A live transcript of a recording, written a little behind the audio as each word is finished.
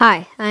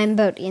Hi, I'm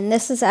Bodhi, and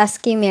this is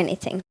ASCII Me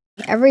ANYTHING.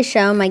 Every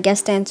show, my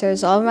guest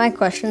answers all of my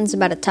questions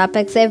about a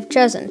topic they've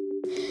chosen.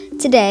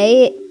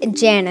 Today,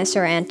 Janice,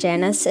 or Aunt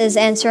Janice, is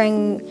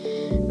answering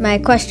my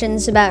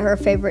questions about her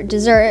favorite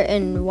dessert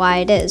and why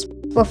it is.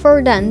 Before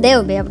we're done, they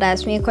will be able to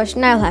ask me a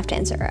question I'll have to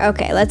answer.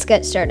 Okay, let's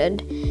get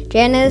started.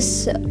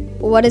 Janice,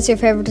 what is your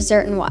favorite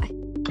dessert and why?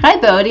 Hi,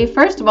 Bodhi.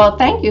 First of all,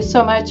 thank you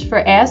so much for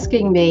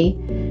asking me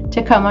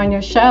to come on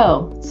your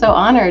show. So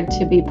honored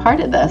to be part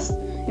of this.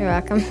 You're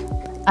welcome.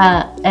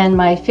 And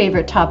my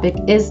favorite topic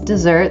is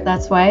dessert.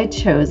 That's why I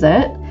chose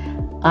it.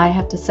 I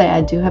have to say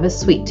I do have a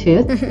sweet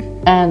tooth.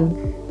 And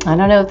I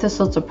don't know if this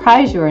will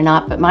surprise you or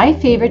not, but my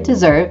favorite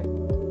dessert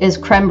is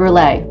creme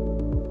brulee.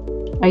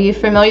 Are you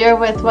familiar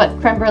with what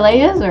creme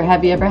brulee is, or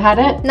have you ever had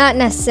it? Not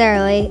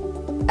necessarily.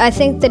 I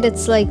think that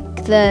it's like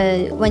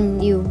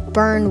when you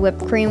burn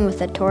whipped cream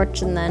with a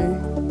torch and then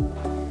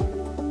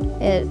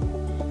it...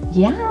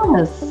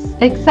 Yes,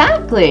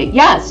 exactly.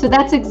 Yeah, so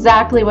that's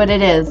exactly what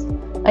it is.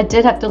 I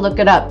did have to look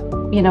it up,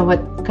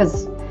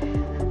 because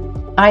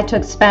I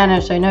took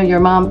Spanish. I know your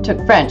mom took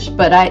French,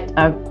 but I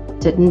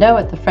didn't know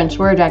what the French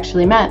word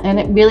actually meant. And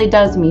it really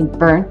does mean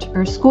burnt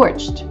or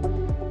scorched.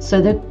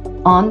 So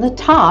on the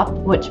top,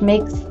 which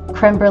makes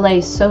creme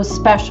brulee so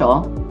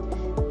special,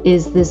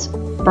 is this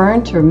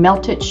burnt or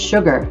melted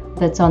sugar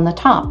that's on the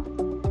top.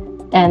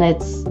 And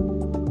it's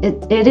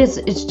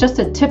just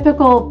a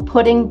typical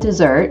pudding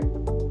dessert.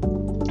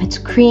 It's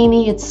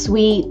creamy, it's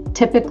sweet.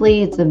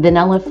 Typically, it's a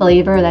vanilla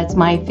flavor. That's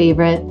my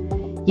favorite.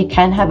 You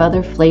can have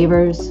other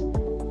flavors,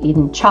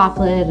 even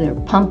chocolate or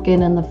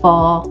pumpkin in the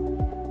fall.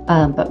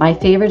 But my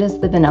favorite is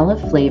the vanilla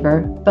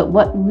flavor. But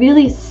what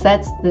really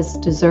sets this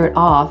dessert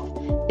off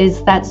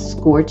is that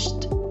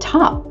scorched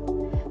top.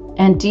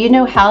 And do you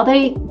know how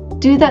they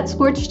do that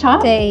scorched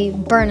top? They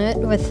burn it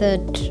with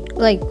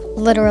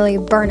literally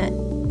burn it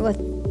with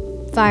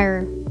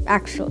fire,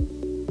 actually.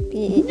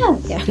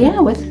 Yes, yeah,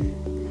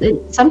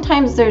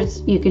 sometimes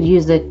you could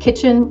use a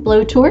kitchen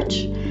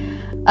blowtorch.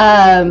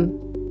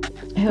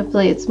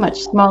 Hopefully it's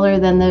much smaller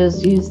than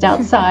those used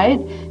outside.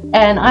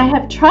 And I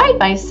have tried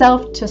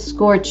myself to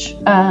scorch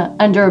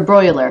under a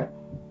broiler.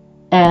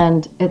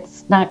 And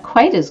it's not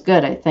quite as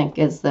good, I think,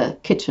 as the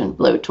kitchen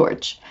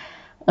blowtorch.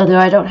 Although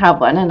I don't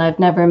have one, and I've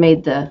never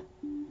made the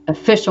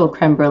official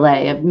creme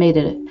brulee. I've made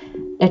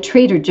a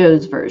Trader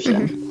Joe's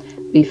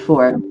version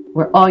before,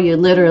 where all you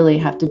literally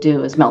have to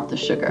do is melt the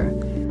sugar.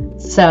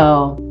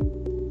 So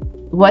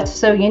what's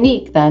so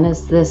unique then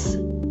is this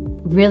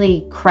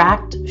really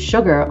cracked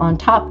sugar on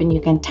top, and you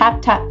can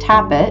tap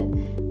it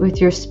with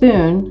your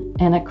spoon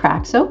and it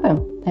cracks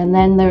open. And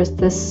then there's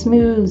this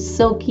smooth,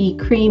 silky,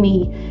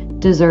 creamy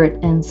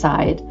dessert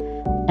inside.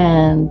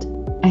 And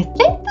I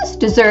think this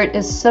dessert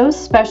is so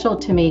special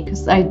to me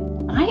because I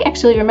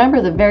actually remember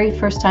the very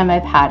first time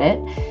I've had it.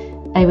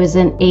 I was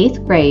in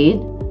 8th grade.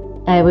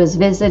 I was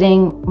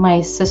visiting my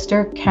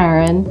sister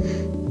Karen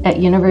at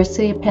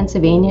University of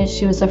Pennsylvania.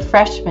 She was a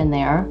freshman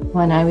there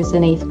when I was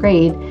in 8th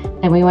grade,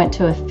 and we went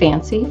to a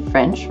fancy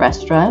French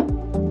restaurant,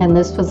 and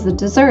this was the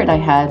dessert I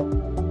had.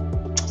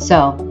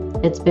 So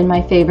it's been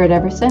my favorite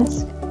ever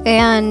since.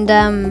 And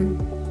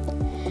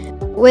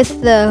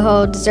with the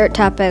whole dessert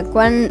topic,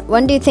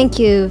 when do you think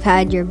you've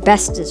had your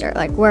best dessert?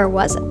 Like, where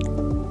was it?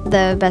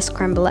 The best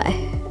creme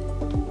brulee?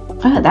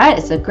 Oh, that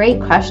is a great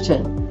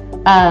question.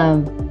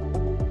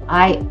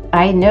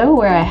 I know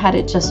where I had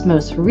it just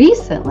most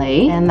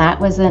recently, and that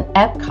was in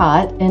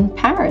Epcot in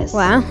Paris.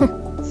 Wow.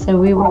 So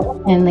we were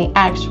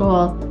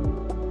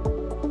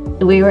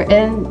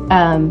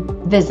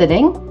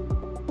visiting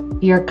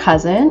your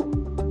cousin,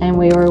 and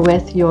we were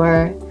with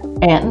your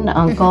aunt and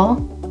uncle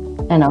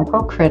and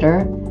Uncle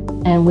Critter,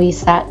 and we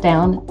sat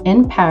down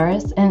in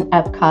Paris in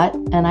Epcot,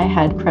 and I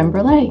had creme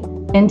brulee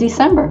in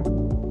December,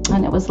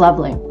 and it was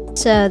lovely.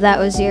 So that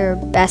was the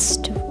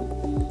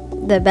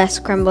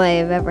best creme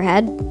brulee I've ever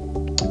had?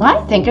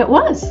 I think it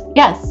was,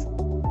 yes.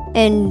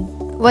 And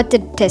what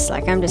did it taste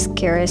like? I'm just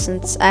curious,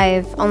 since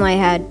I've only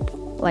had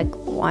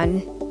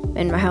one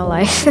in my whole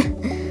life.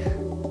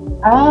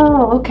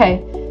 Oh,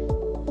 okay.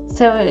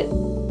 So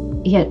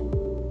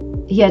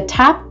you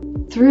tap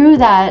through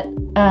that,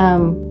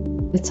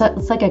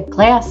 it's like a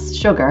glass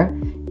sugar.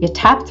 You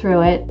tap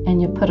through it and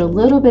you put a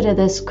little bit of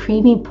this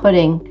creamy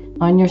pudding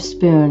on your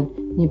spoon.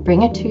 You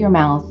bring it to your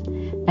mouth,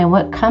 and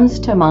what comes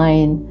to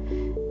mind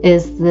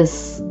is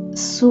this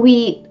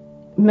sweet,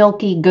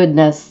 milky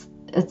goodness.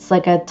 It's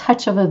like a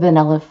touch of a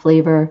vanilla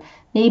flavor,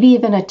 maybe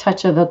even a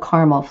touch of a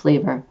caramel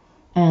flavor.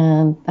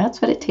 And that's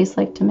what it tastes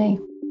like to me.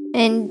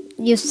 And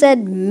you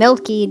said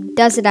milky.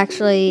 Does it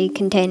actually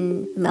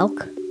contain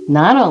milk?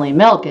 Not only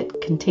milk,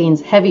 it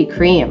contains heavy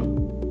cream.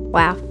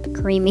 Wow,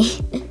 creamy.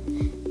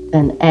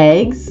 And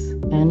eggs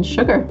and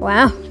sugar.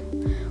 Wow.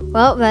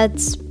 Well,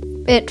 that's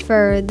it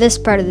for this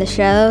part of the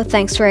show.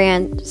 Thanks for your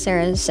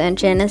answers, Aunt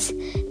Janice.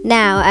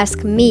 Now,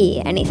 ask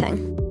me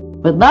anything.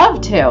 Would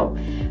love to.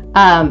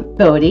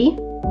 Bodhi,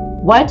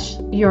 what's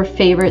your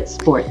favorite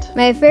sport?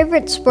 My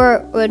favorite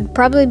sport would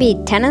probably be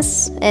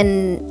tennis,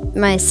 and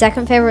my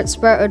second favorite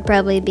sport would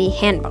probably be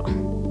handball.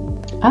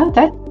 Oh,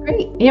 that's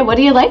great. Yeah, what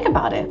do you like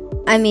about it?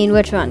 I mean,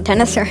 which one?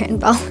 Tennis or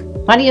handball?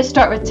 Why don't you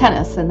start with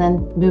tennis and then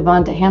move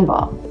on to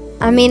handball?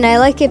 I mean, I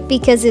like it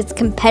because it's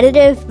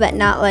competitive, but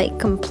not like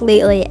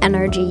completely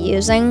energy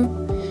using.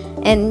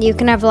 And you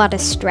can have a lot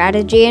of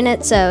strategy in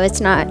it, so it's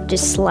not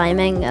just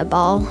sliming a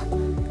ball.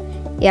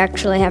 You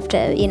actually have to,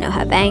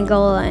 have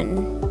angle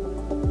and,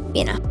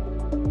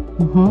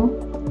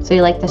 So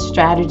you like the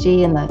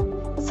strategy and the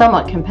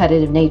somewhat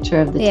competitive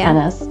nature of the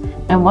tennis.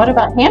 And what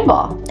about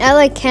handball? I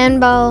like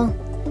handball.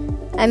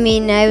 I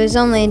mean, I was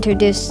only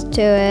introduced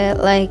to it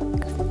like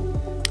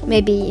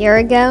maybe a year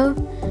ago.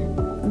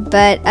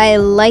 But I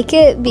like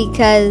it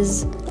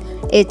because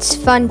it's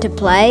fun to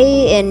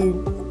play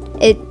and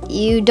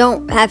you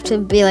don't have to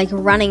be like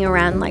running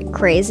around like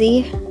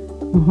crazy.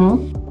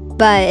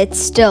 But it's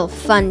still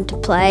fun to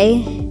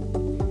play.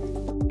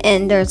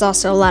 And there's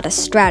also a lot of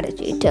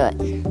strategy to it.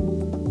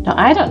 Now,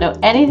 I don't know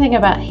anything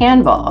about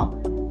handball,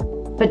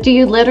 but do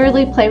you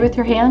literally play with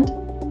your hand?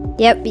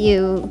 Yep,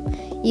 you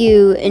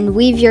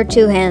weave your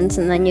two hands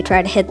and then you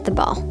try to hit the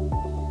ball.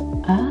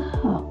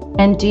 Oh,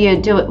 and do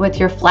you do it with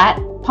your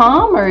flat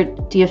palm or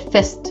do you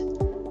fist?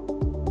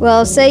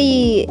 Well,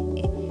 say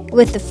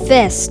with the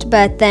fist,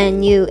 but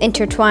then you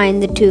intertwine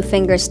the two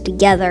fingers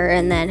together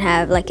and then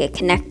have like a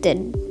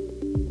connected,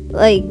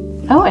 like...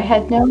 Oh, I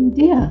had no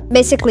idea.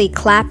 Basically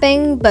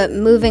clapping, but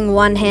moving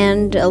one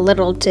hand a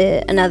little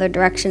to another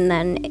direction,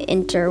 then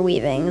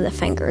interweaving the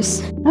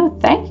fingers. Oh,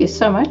 thank you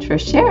so much for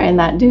sharing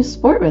that new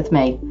sport with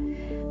me.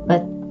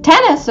 But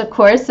tennis, of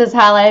course, is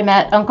how I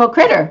met Uncle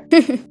Critter.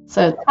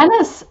 So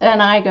tennis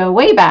and I go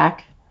way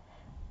back.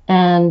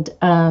 And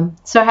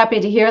so happy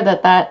to hear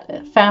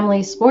that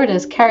family sport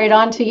is carried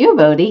on to you,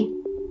 Bodhi.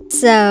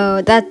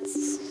 So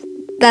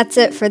that's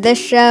it for this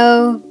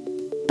show.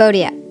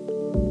 Bodhi out.